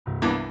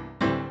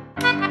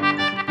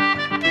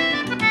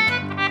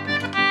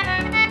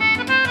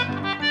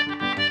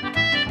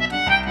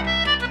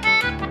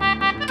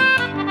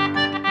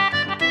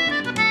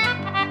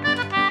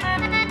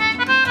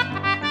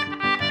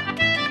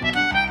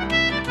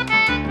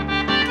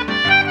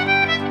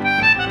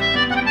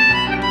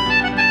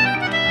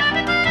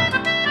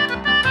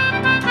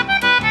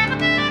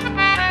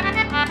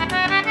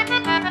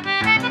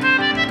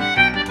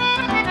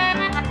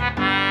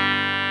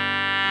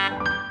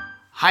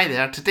Hi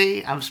there,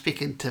 today I'm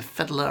speaking to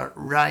fiddler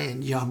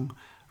Ryan Young.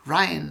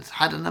 Ryan's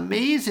had an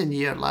amazing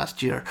year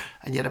last year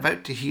and you're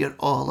about to hear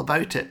all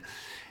about it.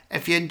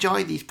 If you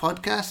enjoy these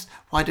podcasts,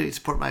 why don't you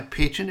support my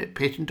Patreon at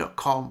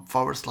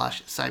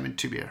patreon.com/Simon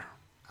Toubier.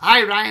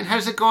 Hi Ryan,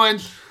 how's it going?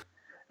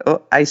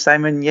 Oh, hi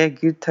Simon. Yeah,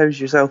 good. How's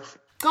yourself?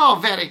 Oh,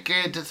 very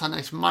good. It's a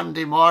nice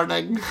Monday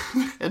morning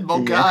in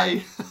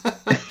Mulgai.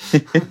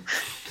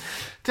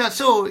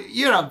 So,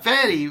 you're a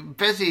very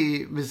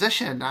busy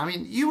musician. I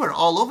mean, you were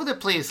all over the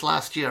place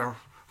last year.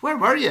 Where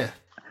were you?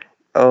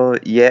 Oh,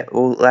 yeah.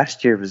 Well,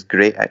 last year was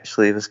great.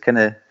 Actually, it was kind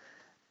of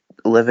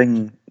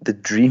living the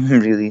dream.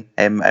 Really.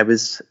 I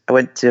was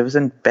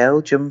in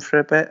Belgium for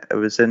a bit. I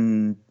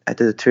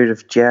did a tour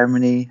of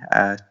Germany,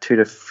 a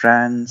tour of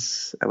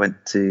France. I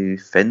went to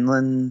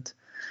Finland,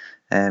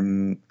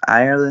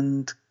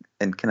 Ireland,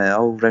 and kind of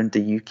all around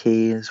the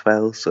UK as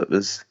well. So it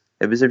was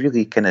a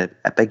really kind of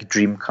a big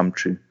dream come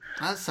true.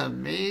 That's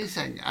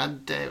amazing.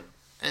 And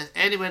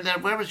anywhere there,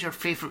 where was your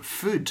favourite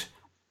food?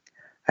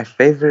 My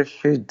favourite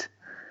food.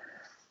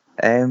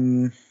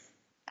 Um,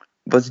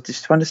 was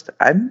just honest.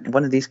 I'm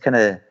one of these kind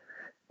of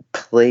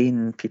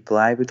plain people.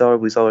 I would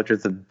always order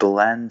the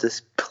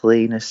blandest,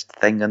 plainest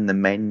thing on the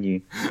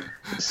menu.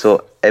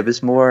 So it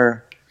was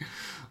more.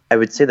 I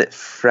would say that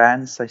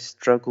France, I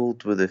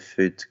struggled with the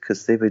food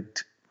because they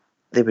would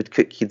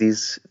cook you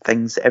these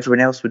things that everyone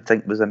else would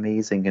think was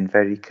amazing and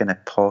very kind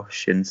of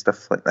posh and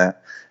stuff like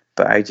that.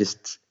 But I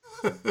just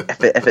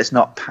if it's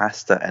not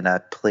pasta and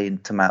a plain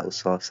tomato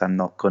sauce, I'm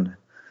not gonna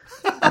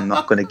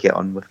get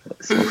on with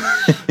it. So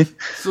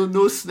So,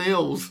 no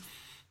snails.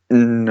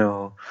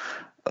 no,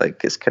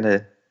 like it's kind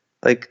of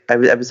like I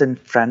was in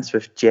France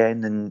with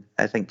Jen, and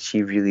I think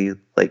she really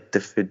liked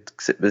the food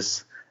because it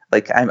was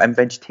like I'm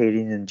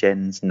vegetarian and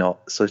Jen's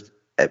not, so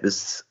it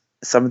was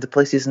some of the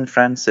places in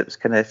France. It was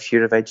kind of if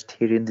you're a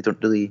vegetarian, they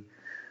don't really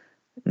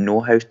know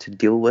how to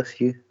deal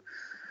with you.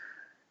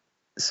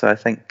 So I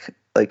think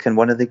like in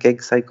one of the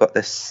gigs, I got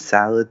this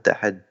salad that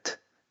had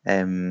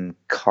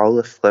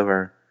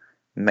cauliflower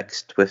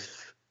mixed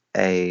with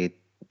a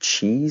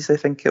cheese. I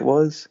think it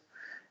was.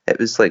 It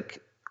was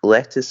like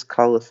lettuce,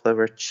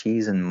 cauliflower,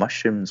 cheese, and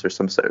mushrooms, or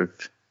some sort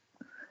of.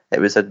 It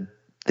was a.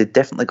 They'd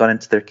definitely gone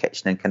into their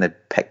kitchen and kind of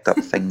picked up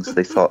things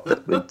they thought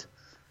that would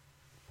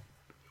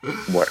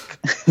work.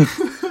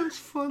 That's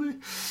funny.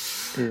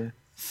 Yeah.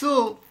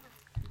 So,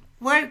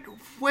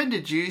 when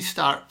did you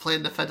start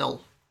playing the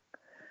fiddle?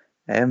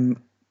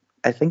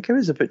 I think I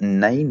was about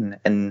 9,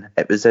 and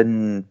it was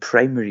in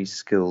primary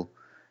school.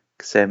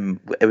 Cause,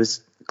 it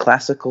was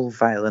classical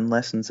violin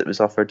lessons. It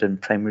was offered in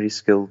primary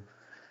school,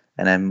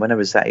 and when I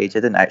was that age, I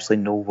didn't actually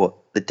know what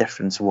the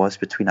difference was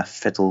between a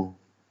fiddle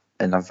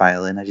and a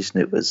violin. I just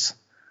knew it was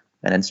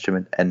an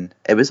instrument, and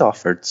it was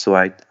offered, so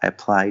I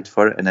applied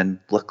for it, and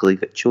then luckily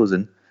got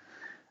chosen.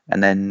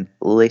 And then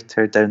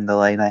later down the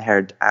line, I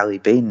heard Ali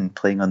Bain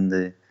playing on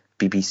the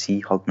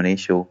BBC Hogmanay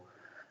show,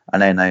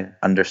 and then I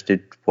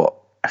understood what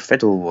a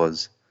fiddle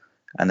was,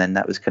 and then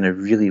that was kind of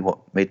really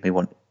what made me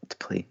want to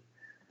play.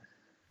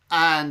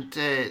 And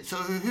so,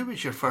 who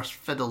was your first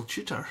fiddle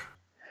tutor?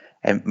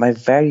 My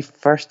very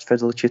first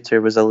fiddle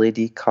tutor was a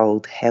lady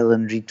called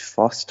Helen Reid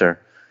Foster,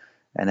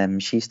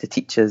 and she used to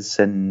teach us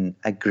in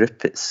a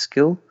group at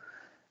school.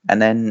 And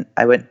then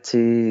I went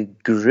to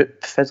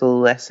group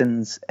fiddle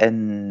lessons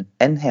in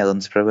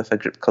Helensburgh with a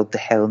group called the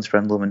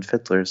Helensburgh and Lomond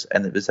Fiddlers,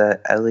 and it was a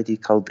lady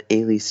called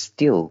Ailey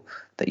Steele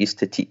that used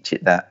to teach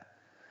at that.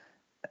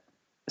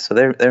 So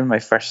they're my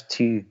first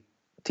two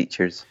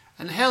teachers.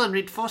 And Helen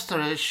Reid Foster,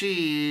 is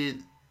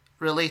she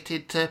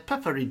related to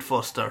Pippa Reid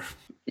Foster?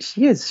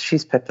 She is.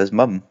 She's Pippa's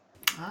mum.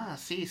 Ah,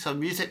 see, so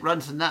music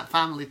runs in that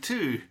family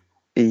too.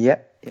 Yeah.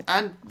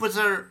 And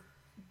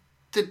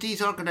did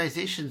these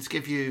organisations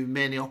give you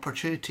many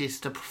opportunities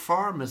to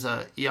perform as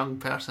a young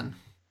person?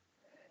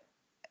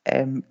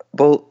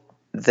 Well,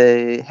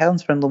 the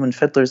Helensburgh and Lomond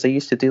Fiddlers, they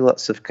used to do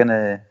lots of kind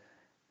of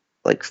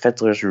like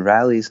fiddlers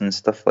rallies and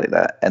stuff like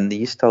that, and they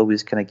used to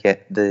always kind of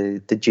get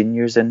the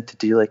juniors in to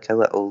do like a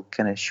little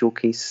kind of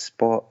showcase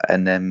spot,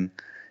 and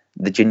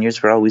the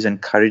juniors were always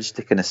encouraged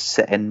to kind of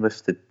sit in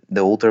with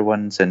the older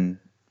ones and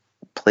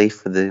play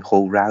for the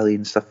whole rally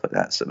and stuff like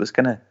that. So it was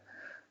kind of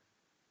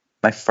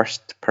my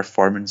first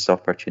performance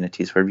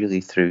opportunities were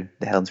really through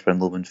the Helensburgh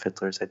and Lomond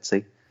Fiddlers, I'd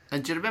say.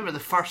 And do you remember the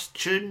first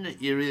tune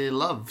that you really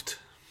loved?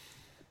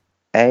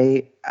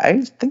 I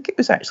think it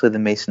was actually the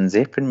Mason's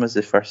Apron was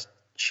the first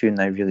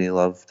tune I really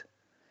loved,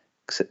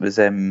 because it was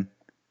the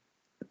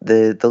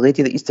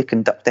lady that used to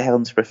conduct the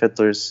Helensburgh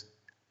Fiddlers.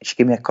 She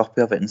gave me a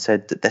copy of it and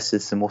said that this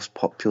is the most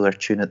popular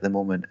tune at the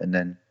moment, and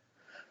then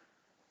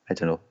I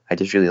don't know, I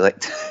just really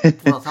liked it.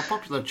 Well, it's a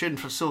popular tune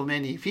for so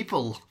many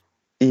people.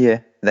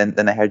 Yeah.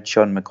 Then I heard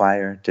Sean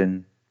Maguire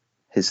doing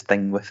his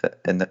thing with it,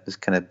 and it was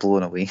kind of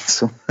blown away.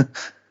 So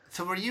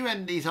were you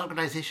in these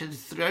organisations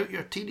throughout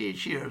your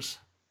teenage years?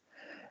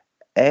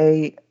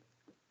 I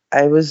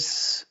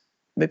was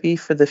maybe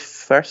for the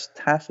first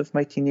half of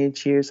my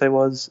teenage years I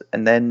was,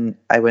 and then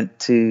I went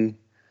to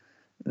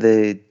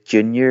the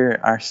junior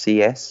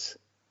RCS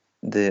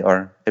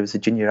it was the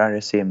junior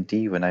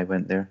RSAMD when I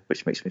went there,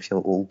 which makes me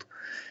feel old.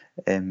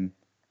 And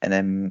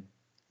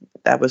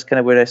that was kind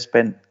of where I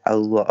spent a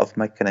lot of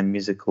my kind of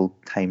musical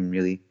time,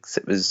 really. 'Cause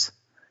it was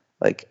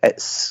like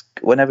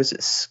when I was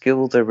at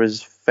school, there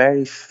was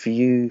very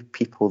few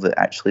people that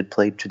actually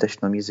played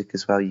traditional music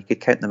as well. You could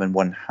count them in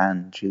one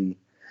hand, really.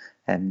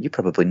 You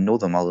probably know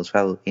them all as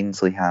well: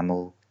 Ainsley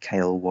Hamill,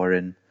 Kyle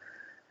Warren,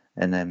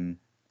 and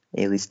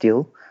Ailey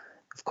Steele,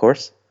 of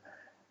course.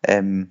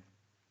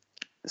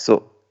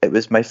 So it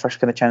was my first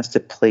kind of chance to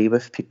play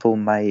with people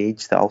my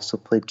age that also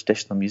played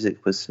traditional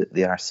music was at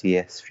the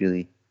RCS,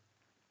 really.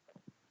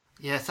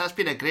 Yes, that's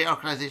been a great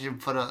organisation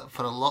for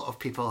a lot of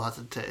people,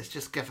 hasn't it? It's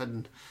just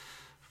given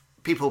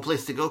people a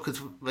place to go, because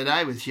when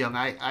I was young,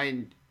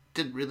 I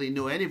didn't really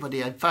know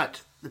anybody. In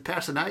fact, the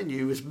person I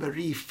knew was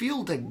Marie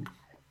Fielding.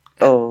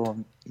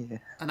 Yeah.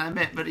 And I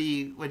met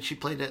Marie when she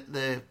played at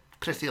the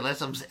Christy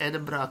Lesham's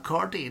Edinburgh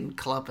Accordion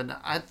Club, and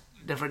I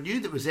never knew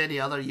there was any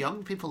other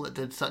young people that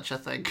did such a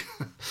thing.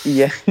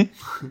 Yeah.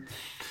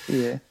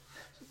 Yeah.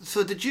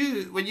 So did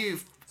you, when you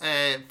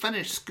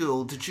finished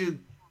school, did you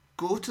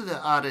go to the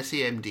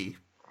RSAMD?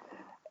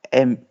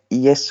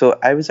 Yes, so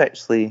I was at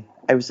the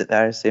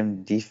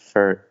RSMD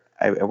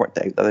I worked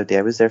it out the other day.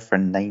 I was there for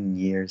 9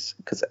 years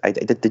because I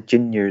did the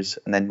juniors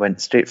and then went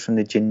straight from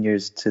the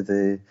juniors to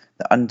the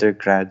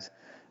undergrad,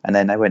 and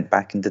then I went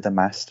back and did a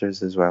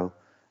master's as well.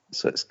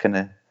 So it's kind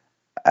of,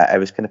 I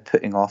was kind of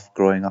putting off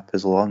growing up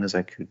as long as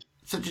I could.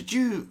 So did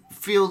you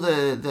feel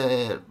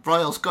the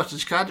Royal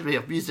Scottish Academy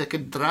of Music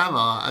and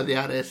Drama at the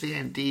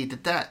RSAMD,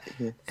 did that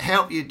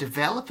help you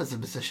develop as a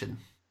musician?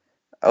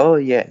 Oh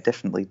yeah, it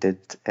definitely did.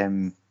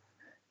 I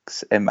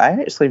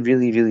actually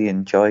really, really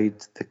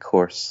enjoyed the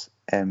course.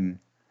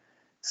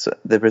 So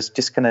there was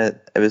just kind of,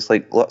 it was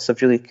like lots of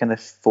really kind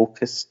of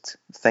focused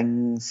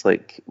things.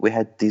 Like we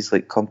had these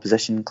like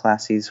composition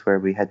classes where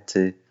we had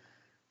to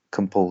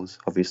compose,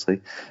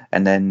 obviously,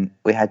 and then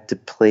we had to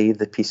play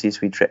the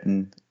pieces we'd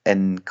written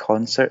in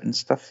concert and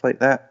stuff like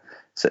that.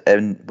 So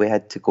and we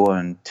had to go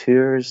on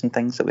tours and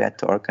things that we had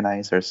to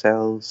organise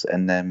ourselves,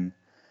 and then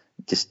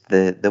just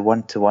the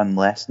one-to-one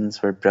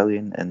lessons were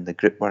brilliant, and the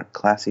group work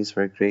classes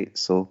were great.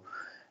 So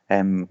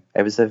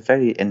it was a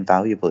very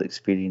invaluable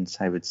experience,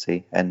 I would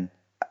say, and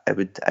I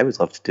would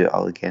love to do it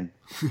all again.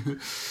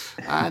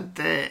 And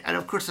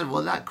of course, in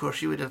that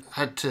course, you would have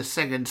had to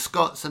sing in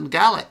Scots and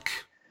Gaelic.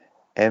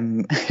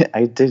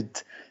 I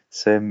did.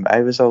 So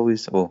I was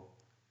always, well,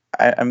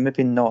 I'm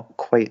maybe not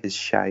quite as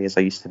shy as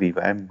I used to be,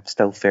 but I'm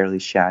still fairly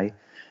shy.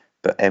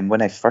 But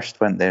when I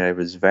first went there, I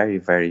was very,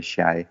 very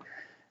shy,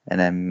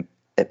 and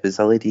it was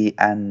a lady,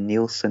 Anne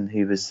Nielsen,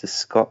 who was the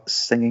Scots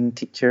singing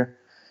teacher,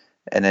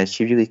 and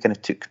she really kind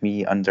of took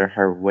me under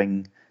her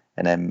wing.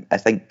 And I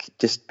think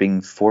just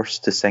being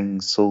forced to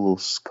sing solo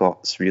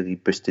Scots really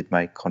boosted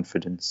my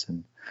confidence.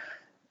 And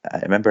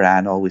I remember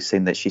Anne always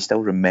saying that she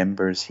still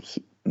remembers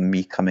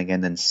me coming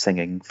in and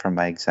singing for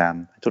my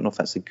exam. I don't know if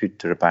that's a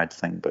good or a bad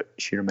thing, but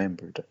she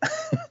remembered.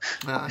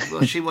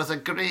 Well, she was a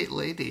great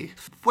lady.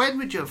 When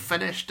would you have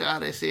finished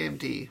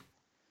RSAMD?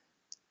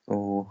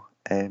 Oh,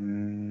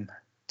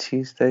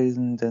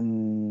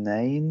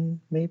 2009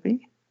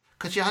 maybe.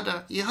 Because you had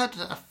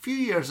a few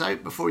years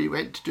out before you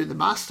went to do the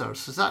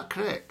masters. Is that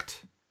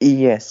correct?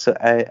 Yes, so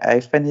I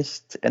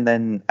finished and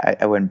then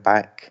I went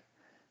back.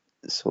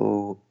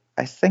 So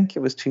I think it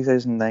was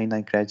 2009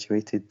 I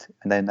graduated,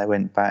 and then I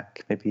went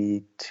back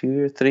maybe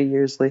 2 or 3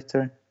 years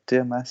later to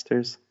do a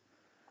master's.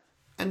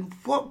 And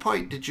what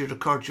point did you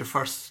record your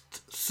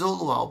first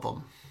solo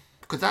album?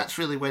 Because that's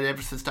really when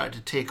everything started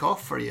to take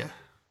off for you.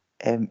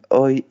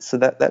 So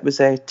that was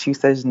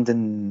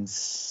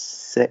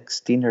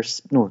 2016 or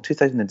no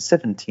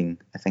 2017,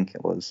 I think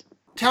it was.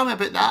 Tell me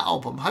about that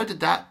album. How did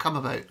that come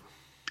about?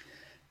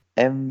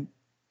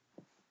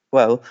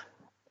 Well,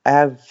 I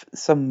have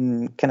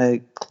some kind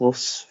of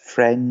close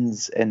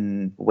friends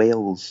in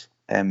Wales.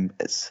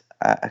 It's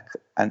a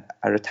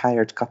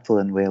retired couple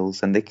in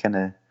Wales, and they kind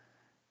of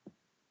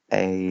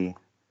they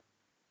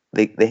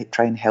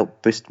try and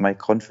help boost my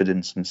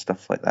confidence and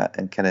stuff like that,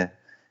 and kind of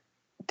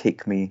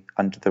take me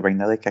under the wing.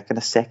 They're like a kind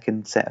of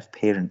second set of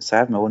parents. I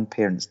have my own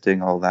parents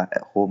doing all that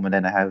at home, and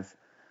then I have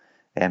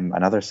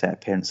another set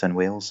of parents in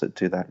Wales that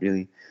do that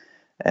really.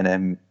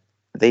 And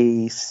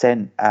they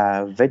sent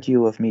a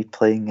video of me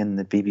playing in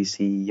the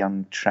BBC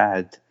Young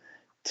Trad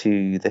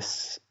to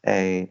this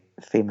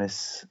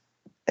famous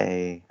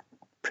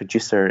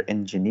producer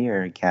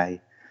engineer guy,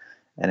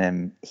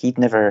 and he'd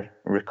never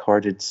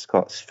recorded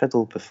Scots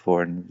fiddle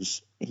before, and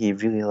he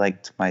really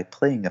liked my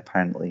playing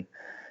apparently,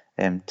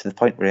 to the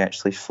point where he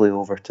actually flew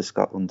over to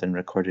Scotland and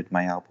recorded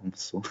my album.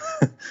 So,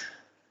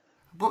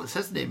 what was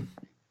his name?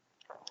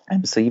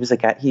 So he was a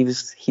guy.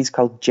 He's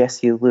called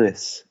Jesse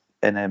Lewis,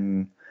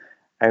 and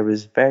I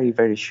was very,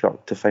 very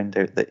shocked to find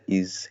out that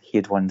he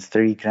had won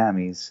 3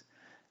 Grammys,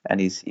 and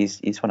he's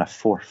won a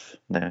 4th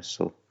now.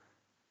 So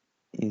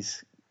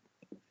he's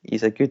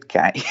a good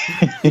guy.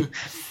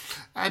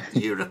 And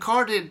you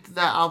recorded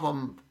that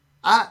album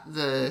at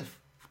the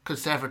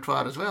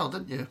conservatoire as well,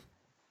 didn't you?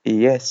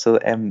 Yeah. So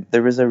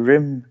there was a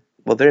room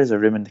well, there is a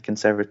room in the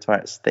conservatoire.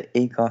 It's the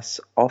Agos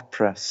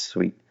Opera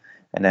Suite,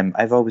 and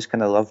I've always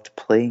kind of loved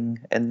playing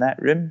in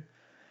that room.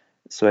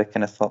 So I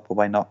kind of thought,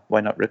 well,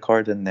 why not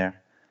record in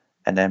there?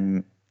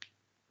 And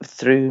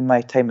through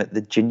my time at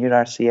the junior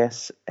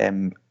RCS,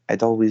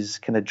 I'd always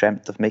kind of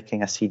dreamt of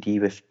making a CD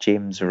with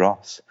James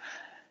Ross,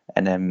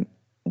 and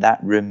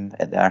that room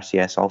at the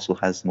RCS also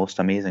has the most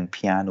amazing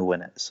piano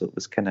in it. So it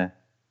was kind of,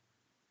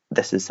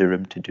 this is the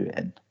room to do it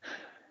in.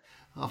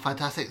 Oh,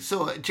 fantastic!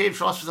 So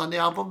James Ross was on the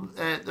album.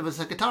 There was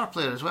a guitar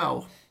player as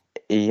well.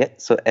 Yeah,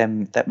 so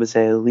that was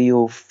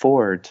Leo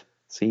Ford.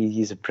 So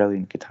he's a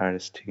brilliant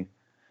guitarist too.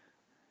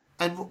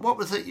 And what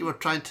was it you were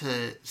trying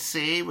to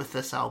say with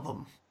this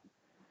album?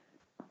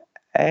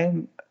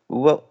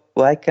 Well,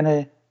 I kind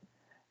of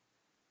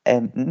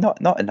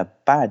not in a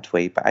bad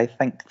way, but I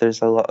think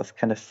there's a lot of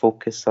kind of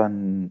focus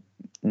on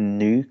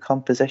new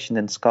composition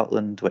in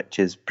Scotland, which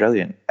is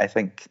brilliant. I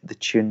think the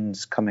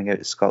tunes coming out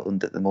of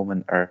Scotland at the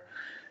moment are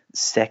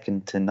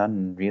second to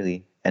none,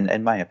 really,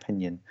 in my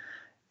opinion.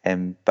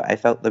 But I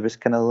felt there was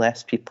kind of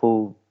less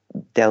people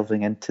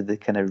delving into the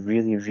kind of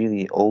really,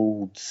 really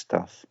old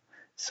stuff.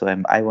 So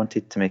I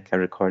wanted to make a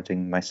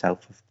recording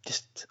myself of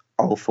just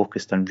all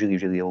focused on really,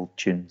 really old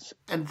tunes.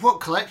 And what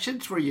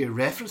collections were you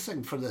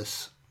referencing for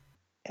this?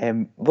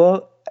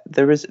 Well,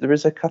 there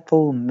was a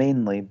couple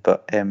mainly,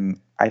 but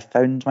I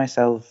found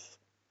myself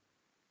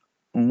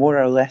more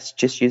or less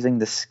just using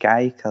the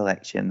Sky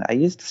collection. I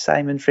used the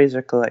Simon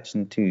Fraser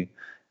collection too,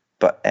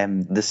 but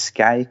the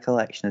Sky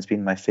collection has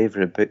been my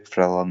favourite book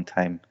for a long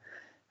time.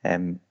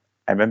 I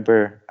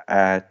remember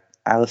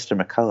Alistair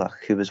McCulloch,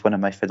 who was one of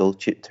my fiddle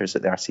tutors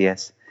at the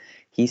RCS,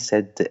 he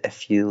said that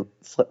if you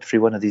flip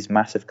through one of these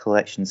massive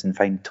collections and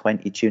find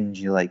 20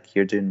 tunes you like,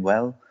 you're doing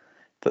well.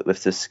 But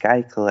with the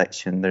Sky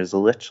collection, there's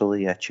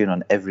literally a tune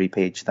on every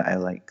page that I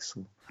like.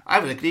 So I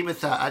would agree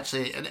with that,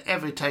 actually. And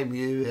every time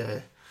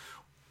you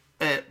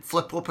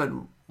flip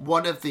open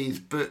one of these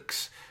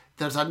books,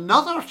 there's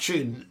another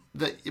tune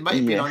that might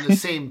have been on the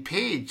same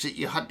page that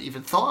you hadn't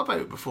even thought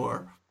about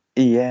before.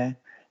 Yeah,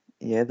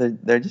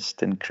 they're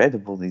just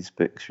incredible, these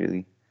books,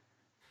 really.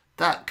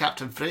 That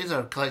Captain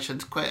Fraser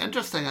collection's quite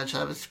interesting,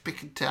 actually. I was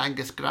speaking to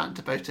Angus Grant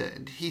about it,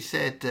 and he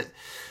said that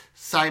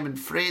Simon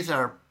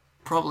Fraser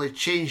probably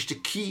changed the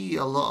key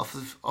a lot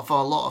of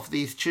a lot of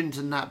these tunes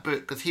in that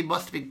book, because he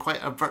must have been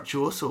quite a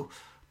virtuoso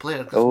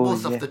player, because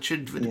most of the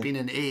tunes would have been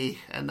in A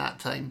in that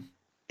time.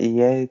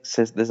 Yeah, it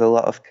says there's a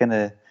lot of kind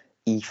of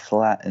E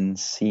flat and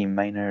C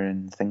minor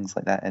and things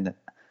like that in it.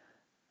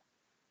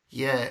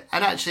 Yeah,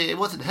 and actually it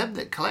wasn't him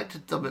that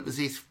collected them, it was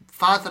his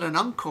father and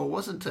uncle,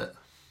 wasn't it?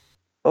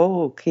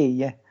 Oh, okay,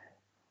 yeah.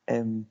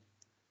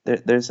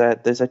 There's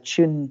a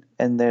tune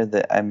in there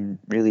that I'm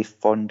really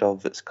fond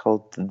of. It's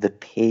called "The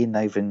Pain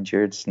I've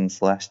Endured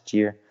Since Last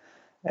Year,"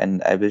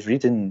 and I was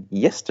reading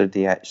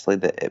yesterday actually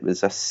that it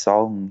was a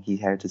song he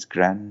heard his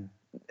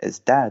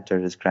dad or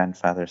his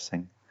grandfather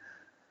sing.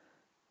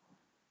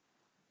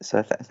 So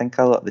I think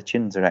a lot of the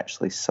tunes are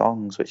actually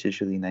songs, which is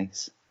really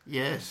nice.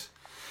 Yes.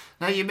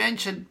 Now you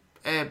mentioned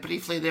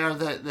briefly there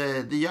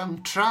the Young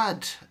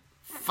Trad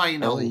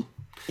final. Oh,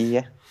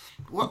 yeah.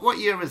 What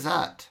year was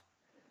that?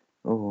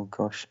 Oh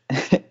gosh,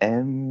 I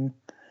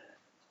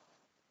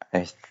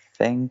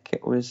think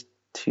it was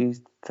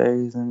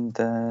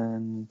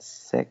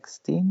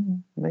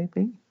 2016,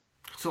 maybe.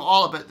 So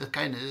all about the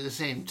kind of the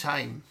same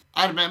time.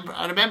 I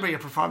remember your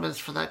performance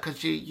for that,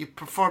 because you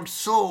performed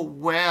so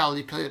well.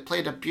 You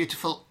played a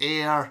beautiful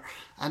air,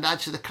 and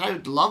actually the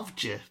crowd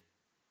loved you.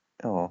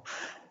 Oh,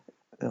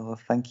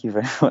 thank you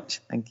very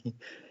much. Thank you.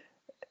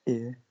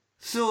 Yeah.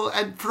 So,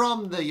 and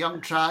from the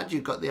Young Trad,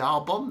 you got the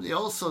album.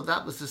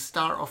 That was the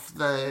start of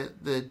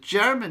the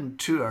German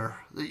tour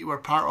that you were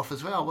part of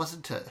as well,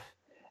 wasn't it?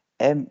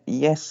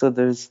 Yes. So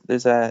there's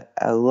a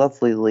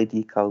lovely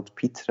lady called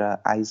Petra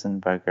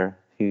Eisenberger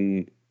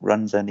who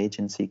runs an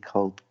agency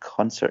called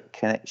Concert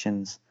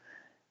Connections,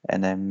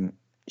 and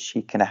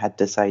she kind of had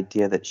this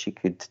idea that she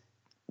could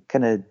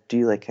kind of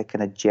do like a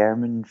kind of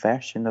German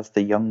version of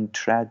the Young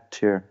Trad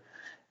tour.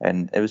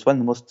 And it was one of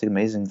the most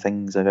amazing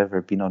things I've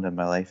ever been on in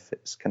my life. It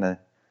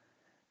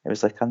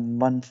was like a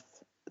month,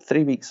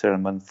 3 weeks or a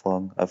month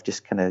long of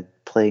just kind of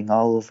playing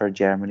all over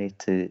Germany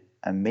to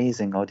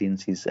amazing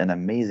audiences and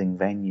amazing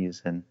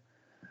venues. And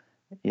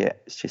yeah,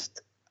 it's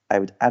just, I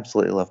would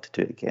absolutely love to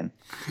do it again.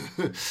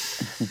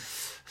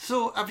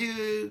 So have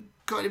you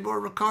got any more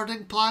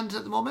recording plans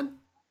at the moment?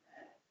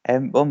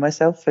 Well,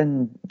 myself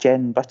and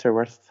Jen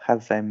Butterworth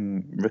have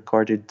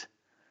recorded,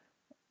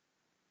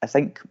 I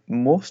think,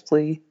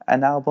 mostly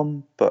an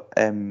album, but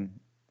I'm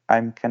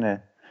kind of,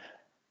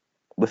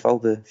 with all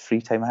the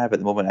free time I have at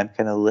the moment, I'm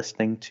kind of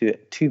listening to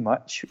it too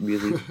much,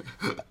 really,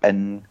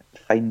 and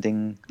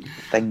finding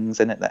things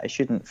in it that I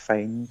shouldn't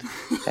find.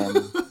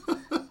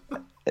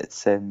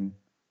 It's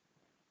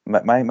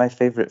my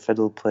favourite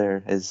fiddle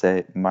player is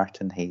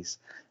Martin Hayes,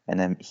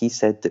 and he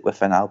said that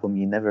with an album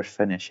you never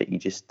finish it, you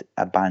just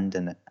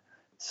abandon it.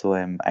 So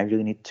I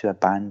really need to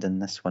abandon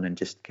this one and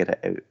just get it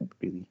out,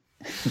 really.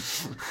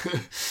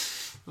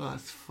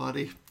 That's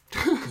funny.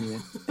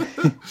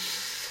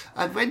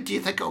 And when do you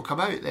think it'll come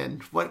out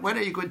then? When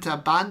are you going to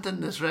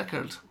abandon this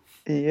record?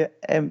 Yeah,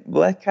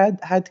 well, I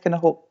had kind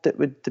of hoped it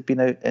would have been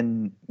out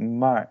in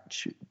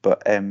March,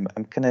 but I'm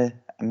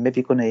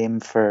maybe going to aim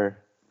for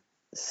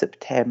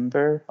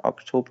September,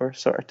 October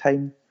sort of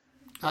time.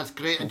 That's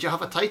great. And do you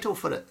have a title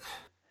for it?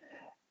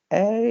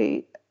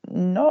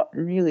 Not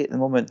really at the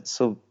moment.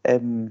 So,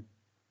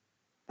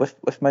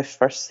 with my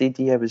first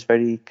CD, I was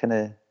very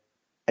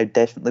I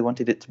definitely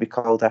wanted it to be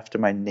called after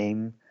my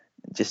name,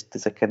 just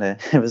as a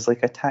it was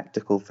like a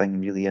tactical thing,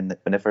 really. And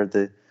whenever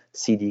the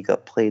CD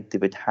got played, they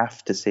would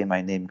have to say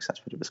my name because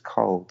that's what it was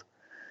called.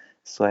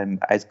 So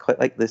I'd quite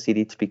like the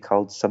CD to be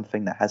called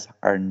something that has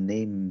our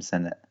names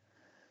in it,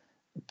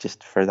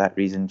 just for that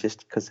reason.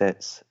 Just because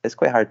it's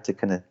quite hard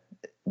to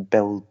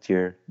build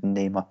your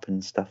name up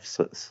and stuff.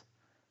 So it's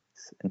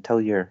until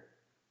you're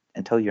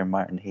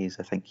Martin Hayes,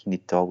 I think you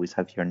need to always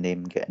have your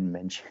name getting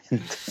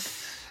mentioned.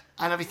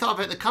 And have you thought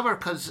about the cover?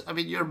 Because, I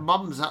mean, your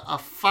mum's a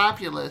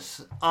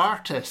fabulous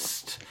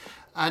artist,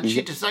 and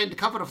she designed the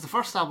cover of the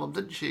first album,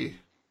 didn't she?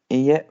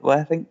 Yeah, well,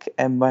 I think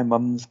my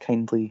mum's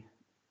kindly,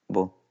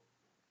 well,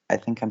 I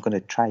think I'm going to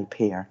try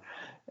pay her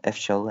if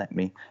she'll let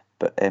me.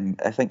 But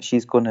I think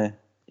she's gonna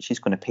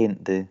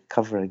paint the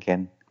cover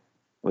again,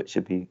 which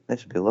would be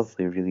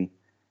lovely, really.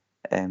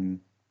 And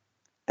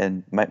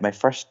my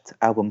first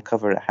album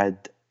cover, it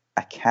had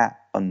a cat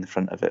on the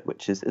front of it,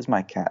 which is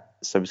my cat.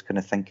 So I was kind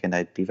of thinking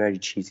I'd be very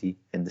cheesy,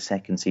 and the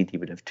second CD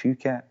would have 2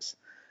 cats,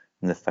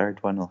 and the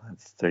third one will have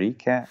 3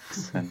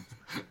 cats, and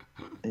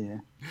yeah.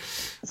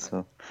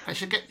 So I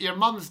should get your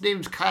mum's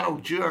name's Carol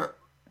Dewar,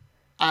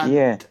 and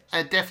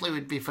it definitely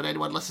would be for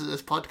anyone listening to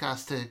this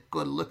podcast to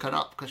go and look her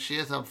up because she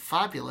is a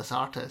fabulous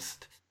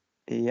artist.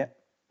 Yeah,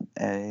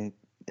 I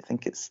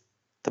think it's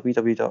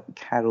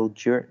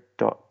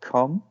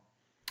www.caroldewar.com.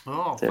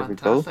 Oh, there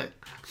fantastic.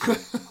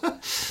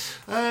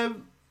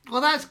 Well,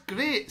 that's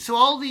great. So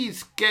all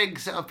these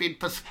gigs that have been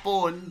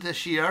postponed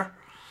this year,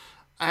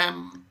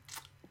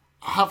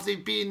 have they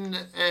been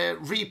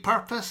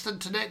repurposed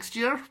into next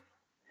year?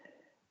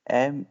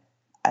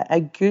 A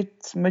good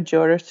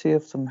majority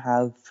of them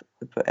have.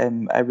 But I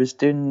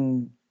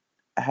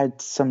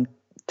had some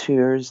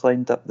tours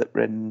lined up that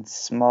were in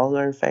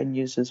smaller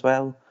venues as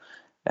well.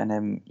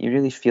 And you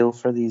really feel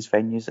for these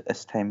venues at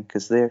this time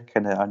because they're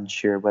kind of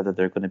unsure whether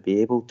they're going to be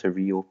able to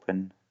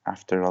reopen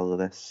after all of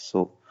this.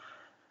 So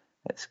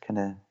it's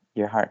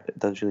your heart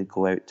does really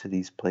go out to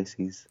these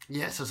places.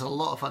 Yes, there's a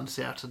lot of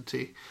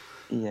uncertainty.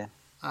 Yeah.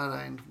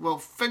 Around. Well,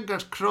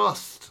 fingers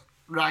crossed,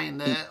 Ryan,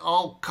 that it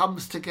all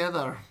comes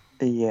together.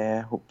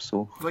 Yeah, I hope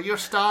so. Well, your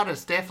star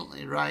is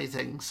definitely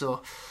rising,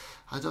 so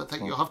I don't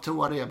think you'll have to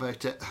worry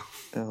about it.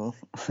 Oh,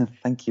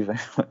 thank you very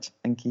much.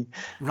 Thank you.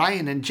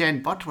 Ryan and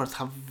Jen Butterworth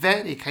have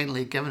very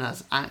kindly given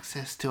us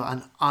access to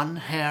an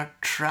unheard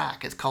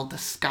track. It's called the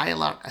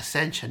Skylark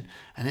Ascension,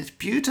 and it's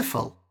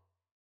beautiful.